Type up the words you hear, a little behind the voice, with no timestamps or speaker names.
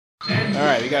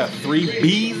Alright, we got a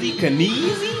 3-beezy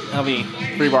Kneezy? I mean,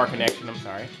 3-bar connection, I'm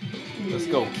sorry. Let's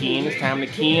go, Ken. It's time to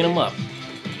Ken him up.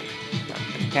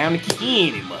 Time to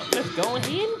Ken him up. Let's go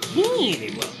ahead and Ken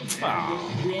him up. Oh.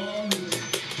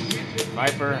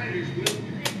 Viper.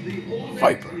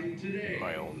 Viper.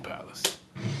 My own palace.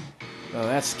 Oh,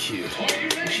 that's cute.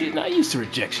 You're not used to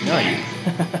rejection, are you?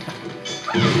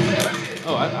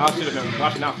 Oh, I should have been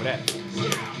watching out for that.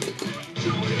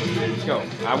 Let's go.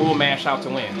 I will mash out to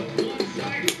win.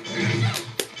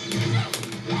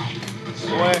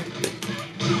 Boy.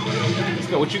 Let's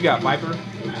go. What you got, Viper?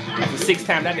 That's the 6th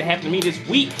time that happened to me this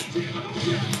week.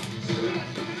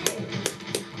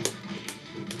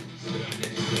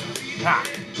 Ha!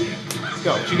 Let's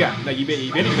go. What you got? No, you better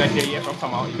get back there. Yeah, that's what I'm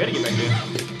talking about. You better get back there.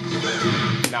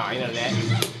 Nah, ain't none of that.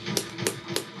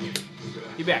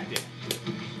 Get back there.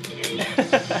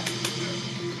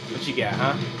 What you got,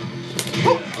 huh?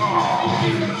 Oh,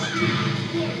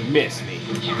 miss me.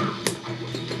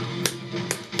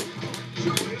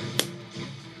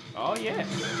 Oh, yes.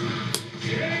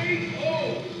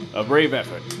 A brave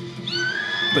effort,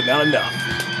 but not enough.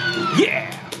 Yeah!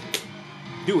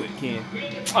 Do it, Ken.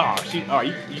 Oh, she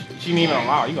ain't even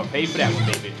allow. You gonna pay for that one,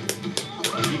 baby.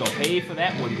 You gonna pay for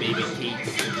that one, baby,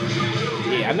 Keeks.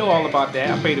 Yeah, I know all about that.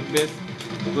 I paid the best.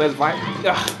 Let's Viper.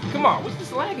 Come on, what's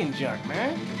this lagging junk,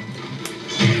 man?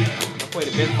 I play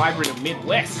the best Viper in the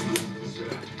Midwest.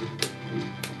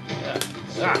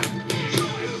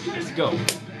 Let's go.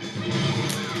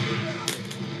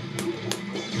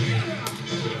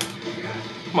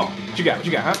 Come on, what you got,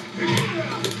 huh?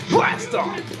 Blast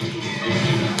off!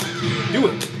 Do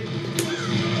it!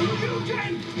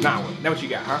 Nah, that what you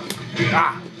got, huh?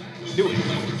 Ah! Do it!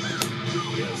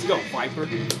 Let's go, Viper.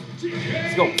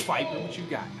 Let's go, Viper. What you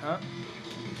got, huh?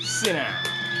 Sit down.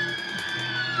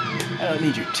 I don't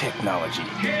need your technology.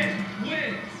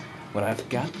 When I've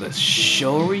got the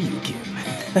Shoryuken.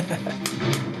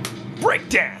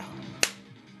 Breakdown!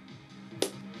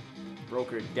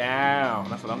 Broke her down.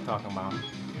 That's what I'm talking about.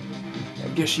 I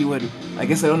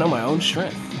guess I don't know my own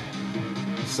strength.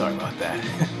 Sorry about that.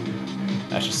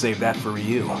 I should save that for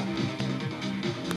you.